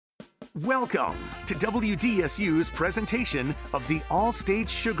Welcome to WDSU's presentation of the All-State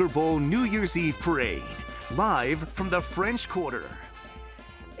Sugar Bowl New Year's Eve Parade, live from the French Quarter.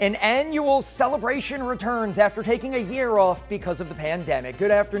 An annual celebration returns after taking a year off because of the pandemic.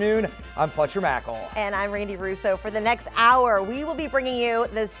 Good afternoon, I'm Fletcher Mackel. And I'm Randy Russo. For the next hour, we will be bringing you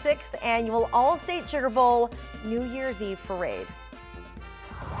the 6th annual All-State Sugar Bowl New Year's Eve Parade.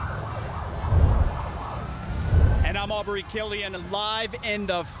 And I'm Aubrey Killian, live in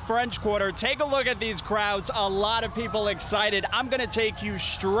the French Quarter. Take a look at these crowds. A lot of people excited. I'm going to take you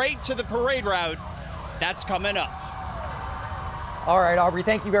straight to the parade route. That's coming up. All right, Aubrey,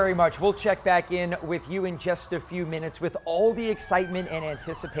 thank you very much. We'll check back in with you in just a few minutes with all the excitement and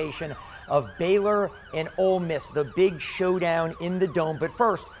anticipation of Baylor and Ole Miss, the big showdown in the Dome. But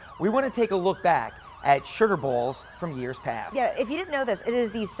first, we want to take a look back at Sugar Bowls from years past. Yeah, if you didn't know this, it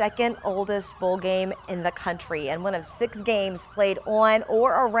is the second oldest bowl game in the country and one of 6 games played on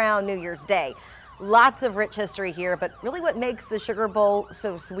or around New Year's Day. Lots of rich history here, but really what makes the Sugar Bowl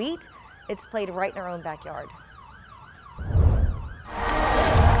so sweet, it's played right in our own backyard.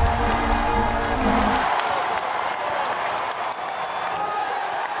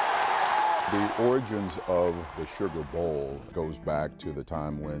 The origins of the Sugar Bowl goes back to the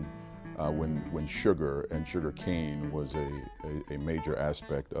time when sugar and sugar cane was a major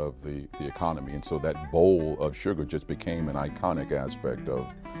aspect of the economy. And so that bowl of sugar just became an iconic aspect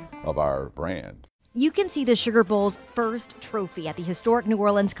of our brand. You can see the Sugar Bowl's first trophy at the historic New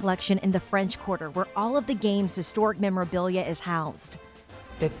Orleans collection in the French Quarter, where all of the game's historic memorabilia is housed.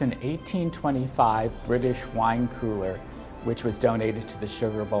 It's an 1825 British wine cooler, which was donated to the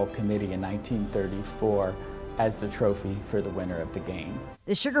Sugar Bowl Committee in 1934 as the trophy for the winner of the game.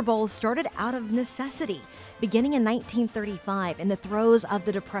 The Sugar Bowl started out of necessity, beginning in 1935 in the throes of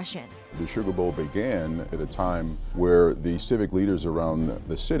the Depression. The Sugar Bowl began at a time where the civic leaders around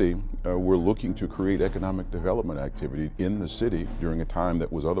the city were looking to create economic development activity in the city during a time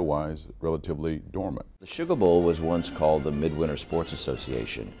that was otherwise relatively dormant. The Sugar Bowl was once called the Midwinter Sports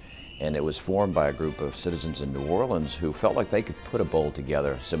Association, and it was formed by a group of citizens in New Orleans who felt like they could put a bowl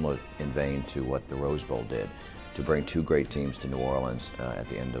together similar in vein to what the Rose Bowl did, to bring 2 great teams to New Orleans at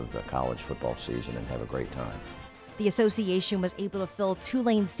the end of the college football season and have a great time. The association was able to fill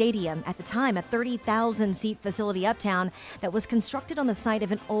Tulane Stadium, at the time a 30,000-seat facility uptown that was constructed on the site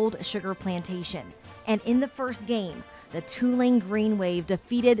of an old sugar plantation. And in the first game, the Tulane Green Wave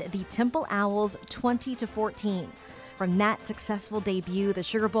defeated the Temple Owls 20-14. From that successful debut, the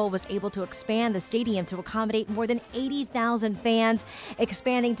Sugar Bowl was able to expand the stadium to accommodate more than 80,000 fans,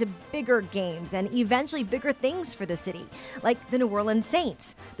 expanding to bigger games and eventually bigger things for the city, like the New Orleans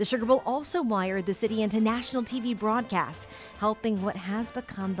Saints. The Sugar Bowl also wired the city into national TV broadcast, helping what has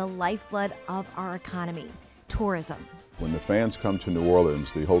become the lifeblood of our economy, tourism. When the fans come to New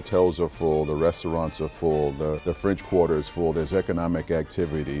Orleans, the hotels are full, the restaurants are full, the French Quarter is full, there's economic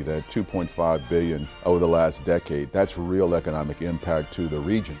activity. That $2.5 billion over the last decade, that's real economic impact to the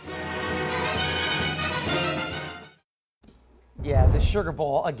region. Yeah, the Sugar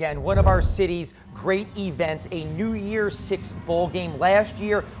Bowl, again, one of our city's great events, a New Year's Six bowl game. Last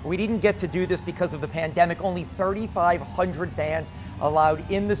year, we didn't get to do this because of the pandemic. Only 3,500 fans allowed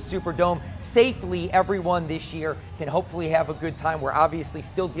in the Superdome. Safely, everyone this year can hopefully have a good time. We're obviously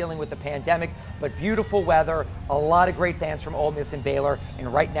still dealing with the pandemic, but beautiful weather, a lot of great fans from Ole Miss and Baylor.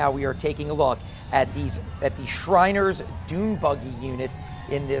 And right now, we are taking a look at the Shriners Dune Buggy unit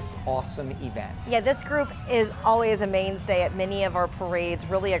in this awesome event. Yeah, this group is always a mainstay at many of our parades,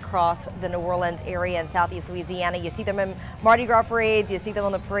 really across the New Orleans area and Southeast Louisiana. You see them in Mardi Gras parades, you see them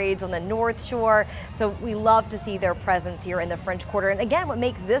on the parades on the North Shore. So we love to see their presence here in the French Quarter. And again, what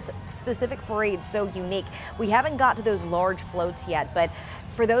makes this specific parade so unique, we haven't got to those large floats yet, but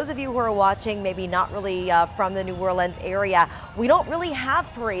for those of you who are watching, maybe not really from the New Orleans area, we don't really have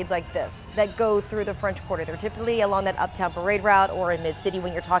parades like this that go through the French Quarter. They're typically along that uptown parade route or in Mid-City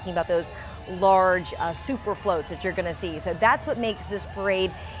when you're talking about those large super floats that you're going to see. So that's what makes this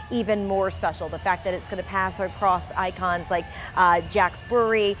parade even more special. The fact that it's going to pass across icons like Jack's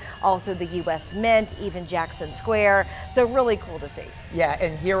Brewery, also the U.S. Mint, even Jackson Square. So really cool to see. Yeah,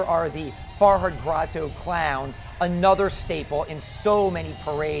 and here are the Farhad Grotto Clowns, another staple in so many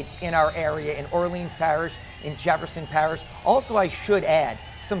parades in our area, in Orleans Parish, in Jefferson Parish. Also, I should add,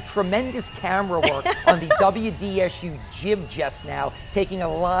 some tremendous camera work on the WDSU jib just now, taking a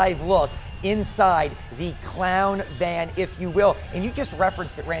live look inside the clown van, if you will. And you just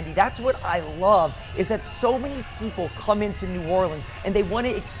referenced it, Randy. That's what I love, is that so many people come into New Orleans and they want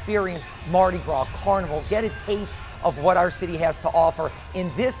to experience Mardi Gras, Carnival, get a taste of what our city has to offer.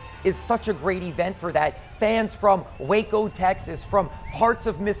 And this is such a great event for that. Fans from Waco, Texas, from parts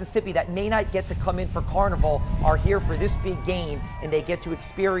of Mississippi that may not get to come in for Carnival are here for this big game, and they get to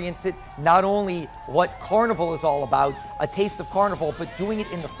experience it, not only what Carnival is all about, a taste of Carnival, but doing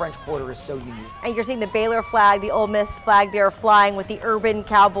it in the French Quarter is so unique. And you're seeing the Baylor flag, the Ole Miss flag there flying with the Urban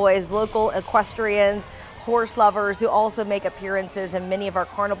Cowboys, local equestrians, horse lovers who also make appearances in many of our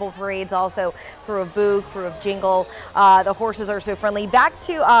carnival parades, also Crew of Boo, Crew of Jingle. The horses are so friendly. Back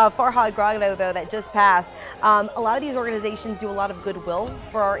to Farhad Grotto, though, that just passed. A lot of these organizations do a lot of goodwill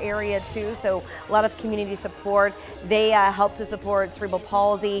for our area, too, so a lot of community support. They help to support cerebral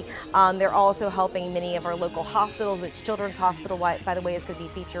palsy. They're also helping many of our local hospitals, which Children's Hospital, by the way, is going to be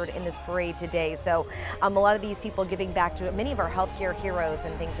featured in this parade today. So a lot of these people giving back to many of our healthcare heroes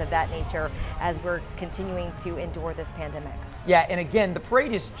and things of that nature as we're continuing to endure this pandemic. Yeah, and again, the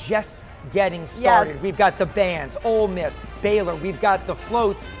parade is just getting started. Yes. We've got the bands, Ole Miss, Baylor, we've got the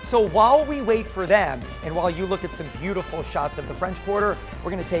floats. So while we wait for them, and while you look at some beautiful shots of the French Quarter,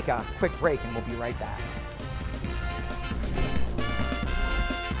 we're going to take a quick break and we'll be right back.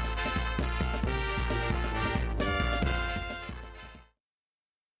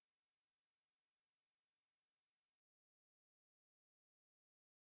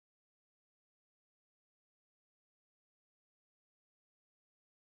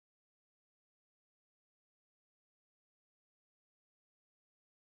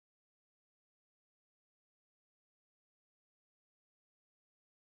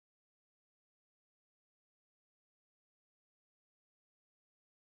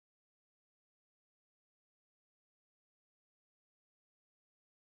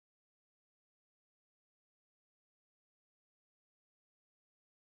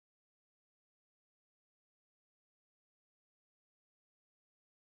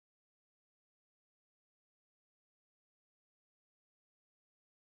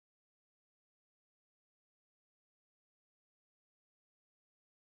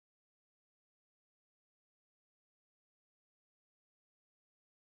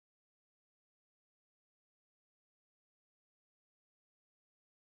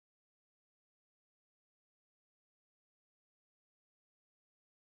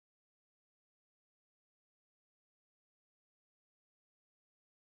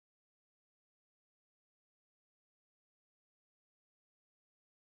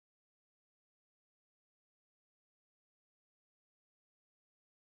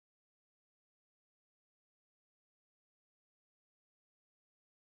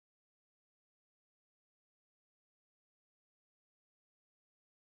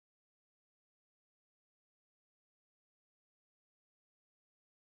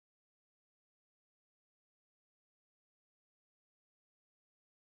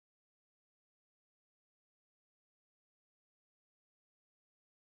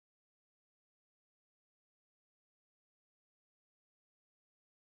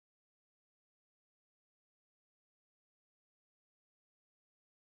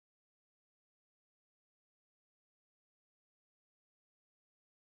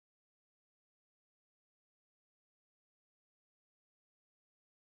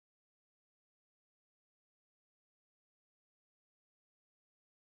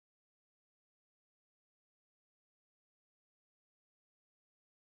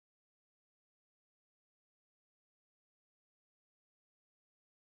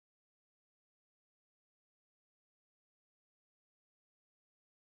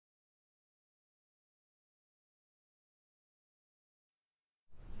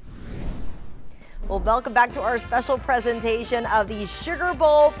 Well, welcome back to our special presentation of the Sugar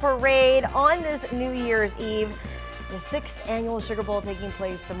Bowl Parade on this New Year's Eve. The 6th annual Sugar Bowl taking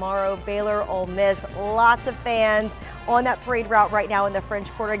place tomorrow. Baylor, Ole Miss, lots of fans on that parade route right now in the French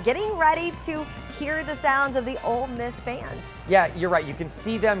Quarter, getting ready to hear the sounds of the Ole Miss band. Yeah, you're right. You can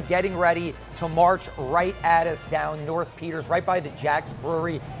see them getting ready to march right at us down North Peters, right by the Jack's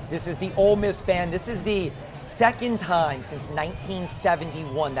Brewery. This is the Ole Miss band. This is the second time since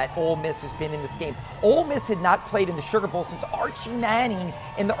 1971 that Ole Miss has been in this game. Ole Miss had not played in the Sugar Bowl since Archie Manning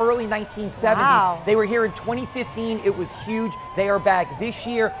in the early 1970s. Wow. They were here in 2015. It was huge. They are back this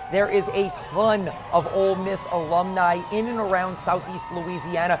year. There is a ton of Ole Miss alumni in and around Southeast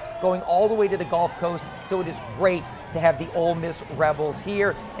Louisiana, going all the way to the Gulf Coast. So it is great to have the Ole Miss Rebels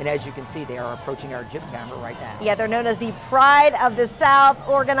here. And as you can see, they are approaching our jib camera right now. Yeah, they're known as the Pride of the South,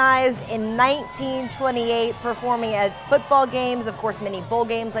 organized in 1928, performing at football games, of course, many bowl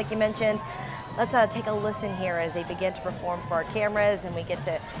games, like you mentioned. Let's take a listen here as they begin to perform for our cameras, and we get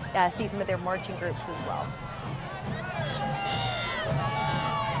to see some of their marching groups as well.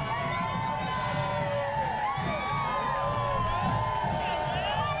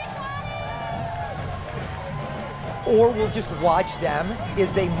 or we'll just watch them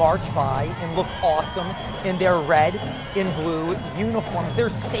as they march by and look awesome in their red and blue uniforms. They're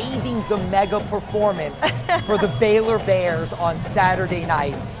saving the mega performance for the Baylor Bears on Saturday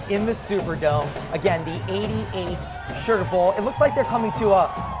night in the Superdome. Again, the 88th Sugar Bowl. It looks like they're coming to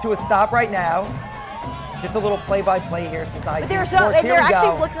a stop right now. Just a little play-by-play here since I do sports. And they're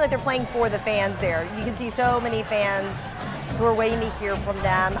actually looking like they're playing for the fans there. You can see so many fans who are waiting to hear from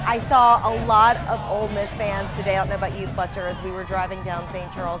them. I saw a lot of Ole Miss fans today. I don't know about you, Fletcher, as we were driving down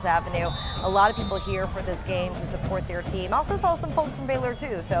St. Charles Avenue. A lot of people here for this game to support their team. I also saw some folks from Baylor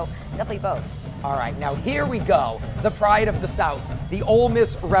too, so definitely both. All right, now here we go. The pride of the South, the Ole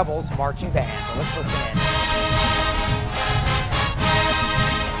Miss Rebels marching band. So let's listen in.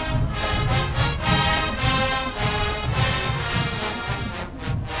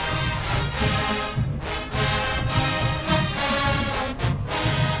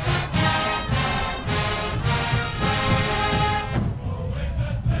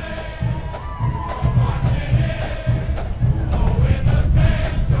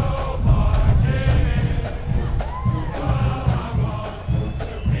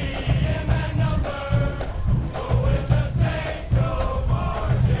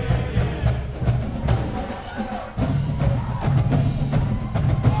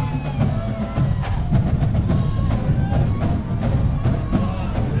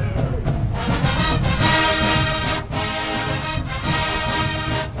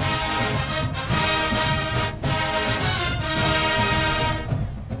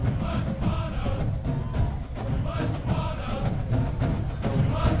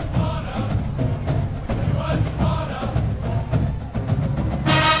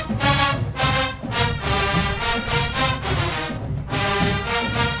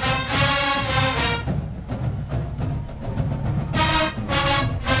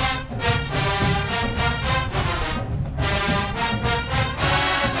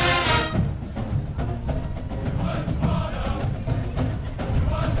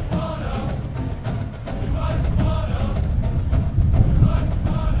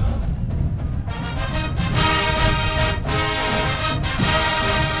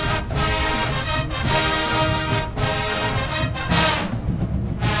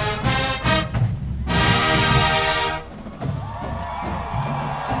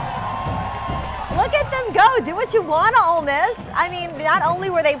 Do what you want, Ole Miss. I mean, not only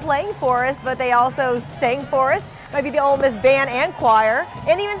were they playing for us, but they also sang for us. Might be the Ole Miss band and choir,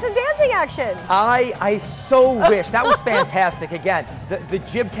 and even some dancing action. I so wish. That was fantastic. Again, the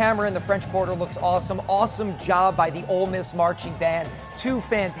jib camera in the French Quarter looks awesome. Awesome job by the Ole Miss marching band. Two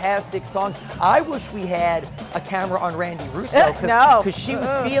fantastic songs. I wish we had a camera on Randy Russo because she was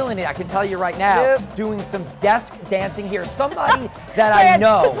feeling it. I can tell you right now, doing some desk dancing here. Somebody that I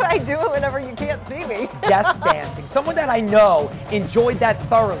know. That's what I do whenever you can't see me. Desk dancing. Someone that I know enjoyed that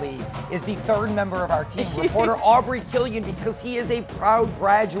thoroughly is the third member of our team, reporter Aubrey Killian, because he is a proud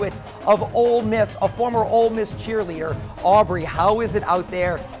graduate of Ole Miss, a former Ole Miss cheerleader. Aubrey, how is it out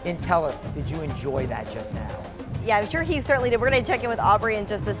there? And tell us, did you enjoy that just now? Yeah, I'm sure he certainly did. We're going to check in with Aubrey in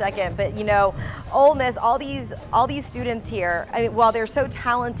just a second. But, you know, Ole Miss, all these students here, I mean, while they're so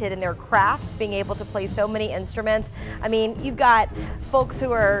talented in their craft, being able to play so many instruments, I mean, you've got folks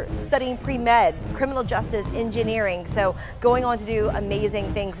who are studying pre-med, criminal justice, engineering, so going on to do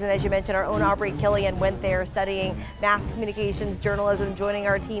amazing things. And as you mentioned, our own Aubrey Killian went there studying mass communications, journalism, joining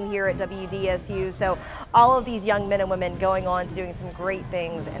our team here at WDSU. So all of these young men and women going on to doing some great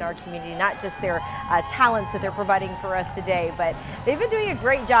things in our community, not just their talents that they're providing for us today, but they've been doing a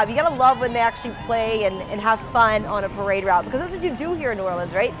great job. You gotta love when they actually play and have fun on a parade route, because that's what you do here in New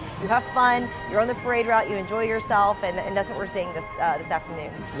Orleans, right? You have fun, you're on the parade route, you enjoy yourself, and that's what we're seeing this afternoon.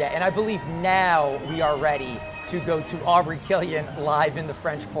 Yeah, and I believe now we are ready to go to Aubrey Killian live in the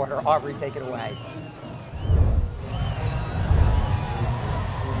French Quarter. Aubrey, take it away.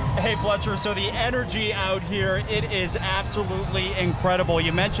 Hey Fletcher, so the energy out here, it is absolutely incredible.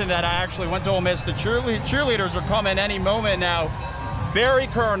 You mentioned that I actually went to Ole Miss. The cheerleaders are coming any moment now. Barry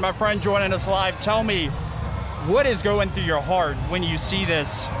Kern, my friend, joining us live. Tell me, what is going through your heart when you see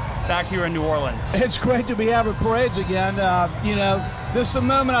this back here in New Orleans? It's great to be having parades again. You know, this is the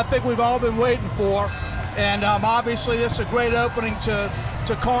moment I think we've all been waiting for. And obviously this is a great opening to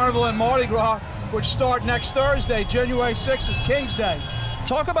Carnival and Mardi Gras, which start next Thursday. January 6th is King's Day.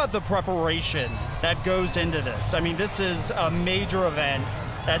 Talk about the preparation that goes into this. I mean, this is a major event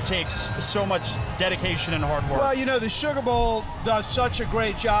that takes so much dedication and hard work. Well, you know, the Sugar Bowl does such a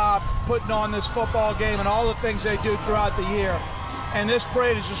great job putting on this football game and all the things they do throughout the year. And this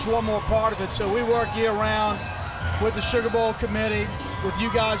parade is just one more part of it. So we work year round with the Sugar Bowl committee, with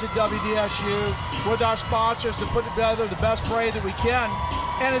you guys at WDSU, with our sponsors to put together the best parade that we can.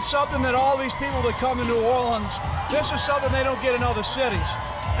 And it's something that all these people that come to New Orleans, this is something they don't get in other cities.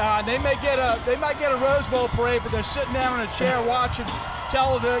 They might get a Rose Bowl parade, but they're sitting down in a chair watching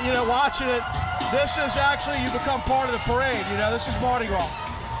television, watching it. This is actually, you become part of the parade. This is Mardi Gras.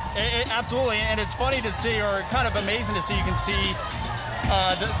 Absolutely, and it's funny to see, or kind of amazing to see. You can see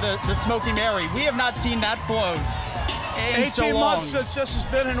the Smoky Mary. We have not seen that float in 18 so long. months since this has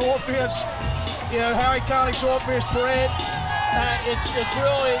been in Orpheus, Harry Connick's Orpheus Parade. It's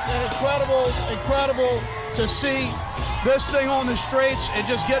really incredible to see this thing on the streets and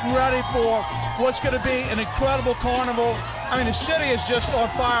just getting ready for what's going to be an incredible carnival. I mean, the city is just on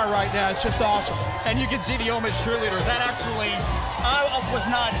fire right now. It's just awesome. And you can see the Ole Miss cheerleaders. That actually, I was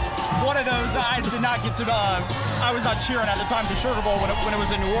not one of those. I did not get to. I was not cheering at the time the Sugar Bowl when it was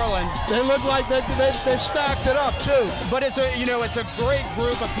in New Orleans. They look like they stacked it up too. But it's a great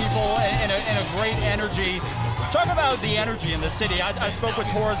group of people and a great energy. Talk about the energy in the city. I spoke with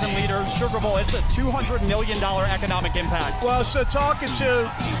tourism leaders. Sugar Bowl, it's a $200 million economic impact. Well, so talking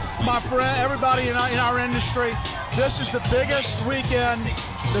to my friend, everybody in our industry, this is the biggest weekend,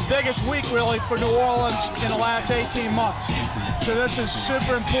 the biggest week really for New Orleans in the last 18 months. So this is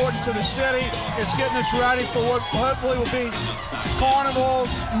super important to the city. It's getting us ready for what hopefully will be Carnival,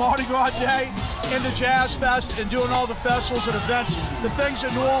 Mardi Gras Day, into Jazz Fest, and doing all the festivals and events, the things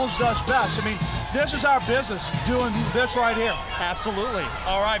that New Orleans does best. I mean, this is our business, doing this right here. Absolutely.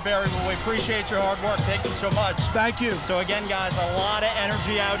 All right, Barry, well, we appreciate your hard work. Thank you so much. Thank you. So again, guys, a lot of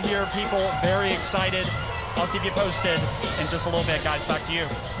energy out here. People very excited. I'll keep you posted in just a little bit, guys. Back to you.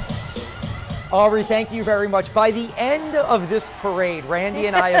 Aubrey, thank you very much. By the end of this parade, Randy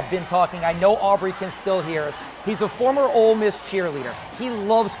and I have been talking. I know Aubrey can still hear us. He's a former Ole Miss cheerleader. He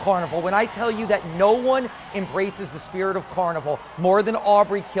loves Carnival. When I tell you that no one embraces the spirit of Carnival more than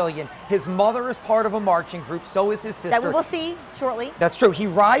Aubrey Killian. His mother is part of a marching group, so is his sister. That we will see shortly. That's true. He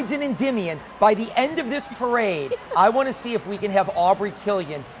rides in Endymion. By the end of this parade, I want to see if we can have Aubrey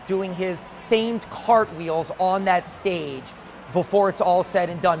Killian doing his famed cartwheels on that stage before it's all said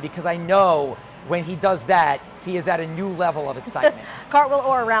and done, because I know when he does that, he is at a new level of excitement. Cartwheel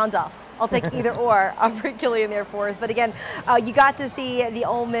or a round off. I'll take either or. Aubrey Killian there for us. But again, you got to see the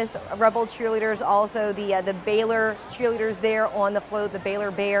Ole Miss Rebel cheerleaders, also the Baylor cheerleaders there on the float, the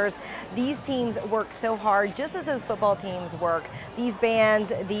Baylor Bears. These teams work so hard, just as those football teams work. These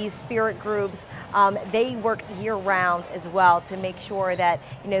bands, these spirit groups, they work year-round as well to make sure that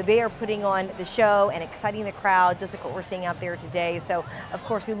they are putting on the show and exciting the crowd, just like what we're seeing out there today. So, of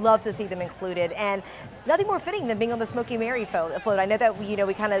course, we love to see them included, and nothing more fitting than being on the Smoky Mary float. I know that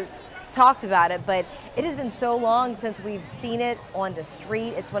we kind of talked about it, but it has been so long since we've seen it on the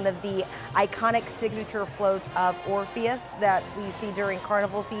street. It's one of the iconic signature floats of Orpheus that we see during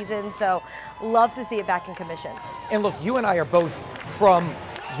Carnival season, so love to see it back in commission. And look, you and I are both from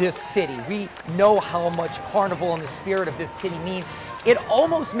this city. We know how much Carnival and the spirit of this city means. It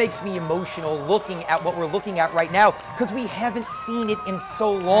almost makes me emotional looking at what we're looking at right now, because we haven't seen it in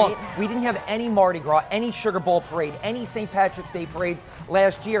so long. Right. We didn't have any Mardi Gras, any Sugar Bowl parade, any St. Patrick's Day parades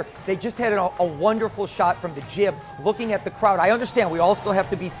last year. They just had a wonderful shot from the jib looking at the crowd. I understand we all still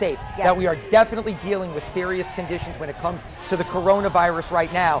have to be safe, yes, that we are definitely dealing with serious conditions when it comes to the coronavirus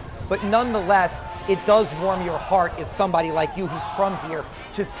right now. But nonetheless, it does warm your heart as somebody like you who's from here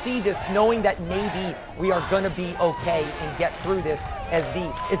to see this, knowing that maybe we are going to be okay and get through this as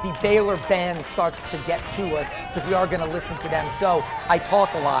the Baylor band starts to get to us, because we are going to listen to them. So I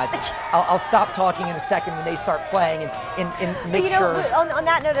talk a lot. I'll stop talking in a second when they start playing and make sure. On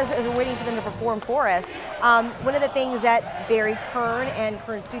that note, as we're waiting for them to perform for us, one of the things that Barry Kern and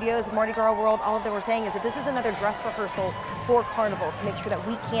Kern Studios, Mardi Gras World, all of them were saying is that this is another dress rehearsal for Carnival, to make sure that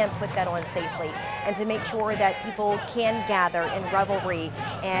we can put that on safely and to make sure that people can gather in revelry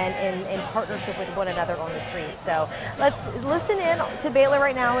and in partnership with one another on the street. So let's listen in to Baylor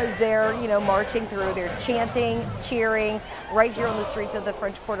right now as they're marching through. They're chanting, cheering right here on the streets of the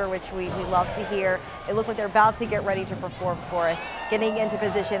French Quarter, which we love to hear. They look like they're about to get ready to perform for us. Getting into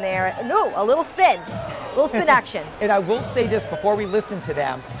position there. No, a little spin action. And I will say this before we listen to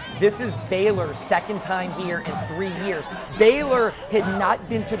them. This is Baylor's second time here in 3 years. Baylor had not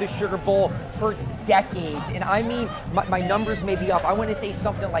been to the Sugar Bowl for decades, and I mean, my numbers may be off. I want to say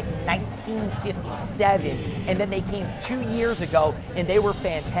something like 1957, and then they came 2 years ago, and they were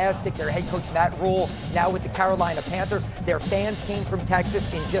fantastic. Their head coach, Matt Rule, now with the Carolina Panthers. Their fans came from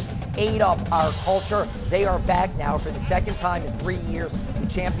Texas and just ate up our culture. They are back now for the second time in 3 years, the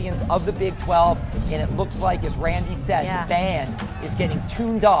champions of the Big 12, and it looks like, as Randy said, the band is getting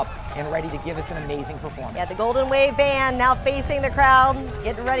tuned up and ready to give us an amazing performance. Yeah, the Golden Wave Band now facing the crowd,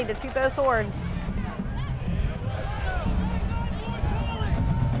 getting ready to toot those horns.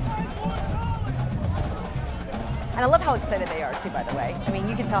 And I love how excited they are too, by the way. I mean,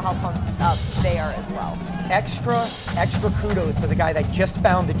 you can tell how pumped up they are as well. Extra kudos to the guy that just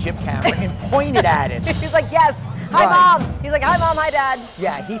found the jib camera and pointed at it. He's like, yes, hi Mom. He's like, hi Mom, hi Dad.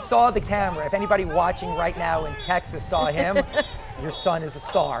 Yeah, he saw the camera. If anybody watching right now in Texas saw him, your son is a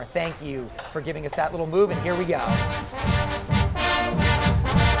star. Thank you for giving us that little move, and here we go.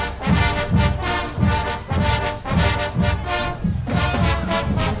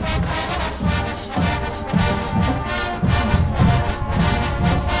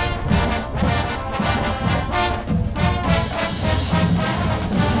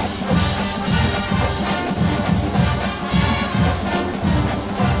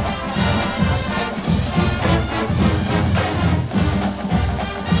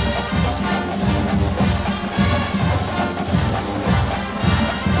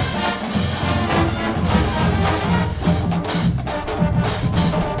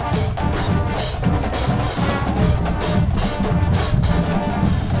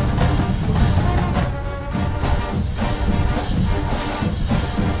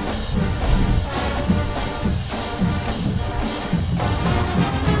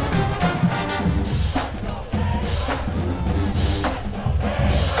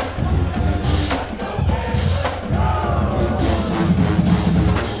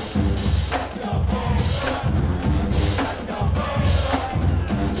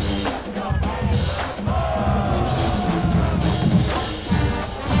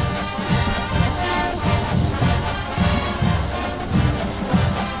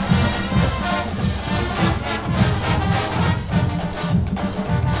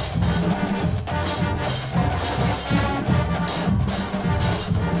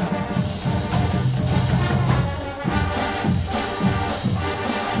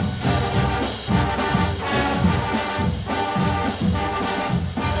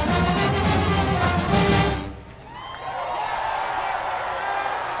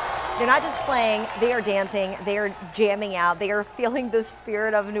 They're not just playing, they are dancing, they are jamming out, they are feeling the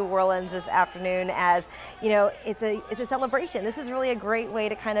spirit of New Orleans this afternoon as, you know, it's a celebration. This is really a great way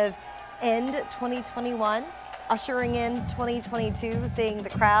to kind of end 2021, ushering in 2022, seeing the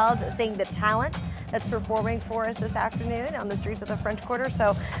crowd, seeing the talent that's performing for us this afternoon on the streets of the French Quarter,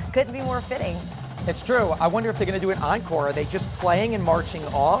 so couldn't be more fitting. It's true. I wonder if they're going to do an encore. Are they just playing and marching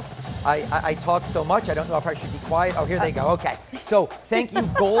off? I talk so much, I don't know if I should be quiet. Oh, here they go. Okay. So thank you,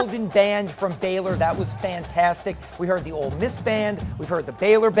 Golden Band from Baylor. That was fantastic. We heard the Ole Miss Band, we've heard the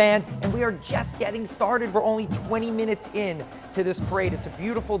Baylor Band, and we are just getting started. We're only 20 minutes in to this parade. It's a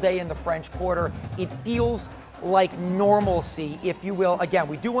beautiful day in the French Quarter. It feels like normalcy, if you will. Again,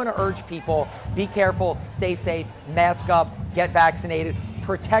 we do want to urge people, be careful, stay safe, mask up, get vaccinated,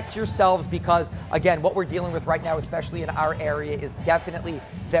 protect yourselves, because again, what we're dealing with right now, especially in our area, is definitely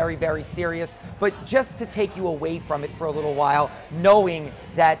very, very serious. But just to take you away from it for a little while, knowing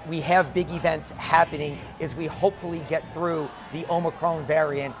that we have big events happening as we hopefully get through the Omicron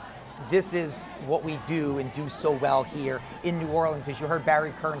variant, this is what we do and do so well here in New Orleans. As you heard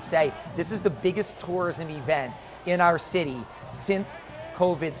Barry Kern say, this is the biggest tourism event in our city since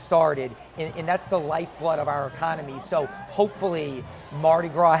COVID started, and that's the lifeblood of our economy. So hopefully Mardi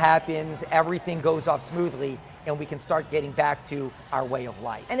Gras happens, everything goes off smoothly, and we can start getting back to our way of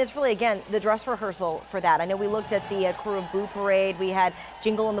life. And it's really, again, the dress rehearsal for that. I know we looked at the Crew of Boo Parade. We had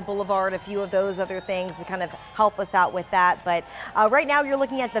Jingle on the Boulevard, a few of those other things to kind of help us out with that. But right now you're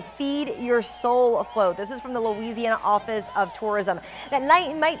looking at the Feed Your Soul float. This is from the Louisiana Office of Tourism. That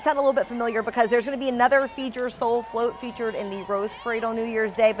night might sound a little bit familiar because there's going to be another Feed Your Soul float featured in the Rose Parade on New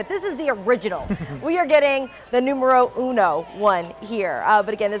Year's Day, but this is the original. We are getting the numero uno one here. But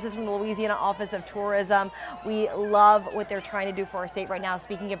again, this is from the Louisiana Office of Tourism. We love what they're trying to do for our state right now.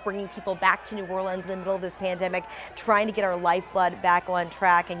 Speaking of bringing people back to New Orleans in the middle of this pandemic, trying to get our lifeblood back on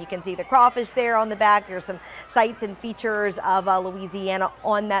track. And you can see the crawfish there on the back. There's some sights and features of Louisiana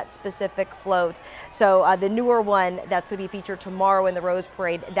on that specific float. So the newer one that's going to be featured tomorrow in the Rose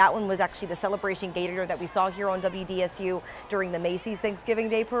Parade, that one was actually the Celebration Gator that we saw here on WDSU during the Macy's Thanksgiving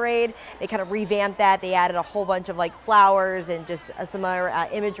Day Parade. They kind of revamped that. They added a whole bunch of like flowers and just some other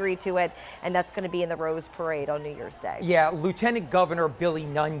imagery to it, and that's going to be in the Rose Parade on New Year's Day. Yeah, Lieutenant Governor Billy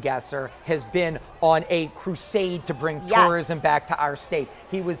Nungesser has been on a crusade to bring tourism back to our state.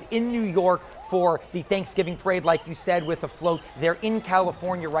 He was in New York for the Thanksgiving parade, like you said, with a float. They're in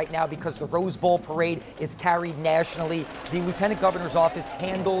California right now because the Rose Bowl parade is carried nationally. The Lieutenant Governor's office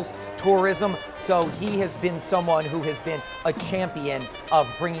handles tourism, so he has been someone who has been a champion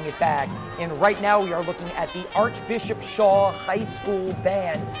of bringing it back. And right now we are looking at the Archbishop Shaw High School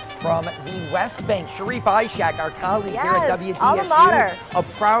Band from the West Bank. Sharif Ishak, our colleague here at WDSU, a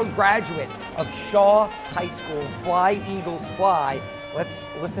proud graduate of Shaw High School. Fly, Eagles, fly. Let's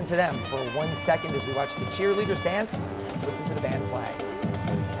listen to them for 1 second as we watch the cheerleaders dance. Listen to the band play.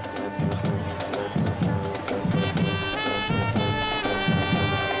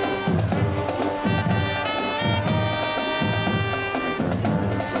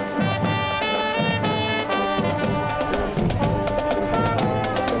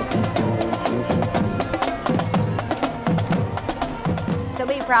 So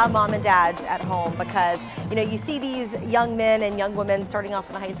many proud mom and dads at home because, you know, you see these young men and young women starting off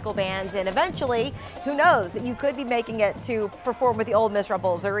in the high school bands, and eventually, who knows, you could be making it to perform with the Ole Miss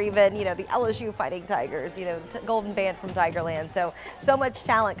Rebels or even, you know, the LSU Fighting Tigers, you know, Golden Band from Tigerland. So much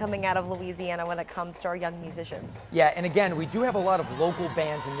talent coming out of Louisiana when it comes to our young musicians. Yeah, and again, we do have a lot of local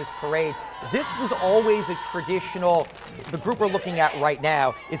bands in this parade. This was always a traditional, the group we're looking at right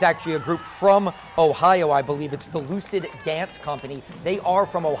now is actually a group from Ohio, I believe. It's the Lucid Dance Company. They are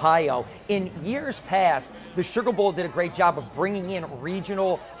from Ohio. In years past, the Sugar Bowl did a great job of bringing in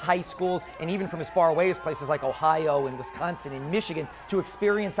regional high schools and even from as far away as places like Ohio and Wisconsin and Michigan to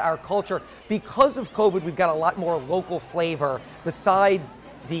experience our culture. Because of COVID, we've got a lot more local flavor besides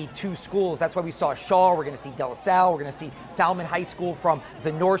the two schools. That's why we saw Shaw, we're going to see De La Salle, we're going to see Salmon High School from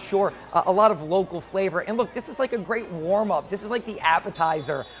the North Shore, a lot of local flavor. And look, this is like a great warm-up. This is like the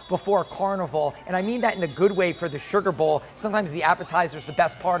appetizer before Carnival, and I mean that in a good way for the Sugar Bowl. Sometimes the appetizer is the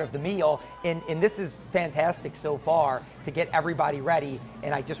best part of the meal, and this is fantastic so far to get everybody ready.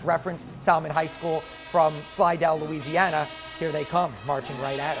 And I just referenced Salmon High School from Slidell, Louisiana. Here they come, marching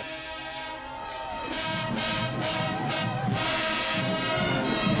right at us.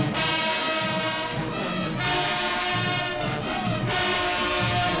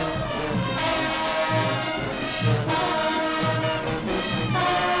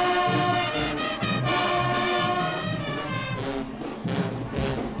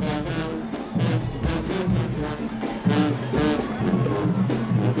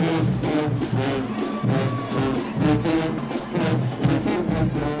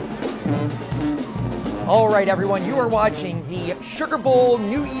 All right, everyone, you are watching the Sugar Bowl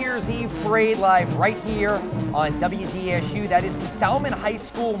New Year's Eve Parade live right here on WDSU. That is the Salmon High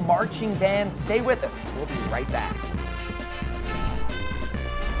School Marching Band. Stay with us. We'll be right back.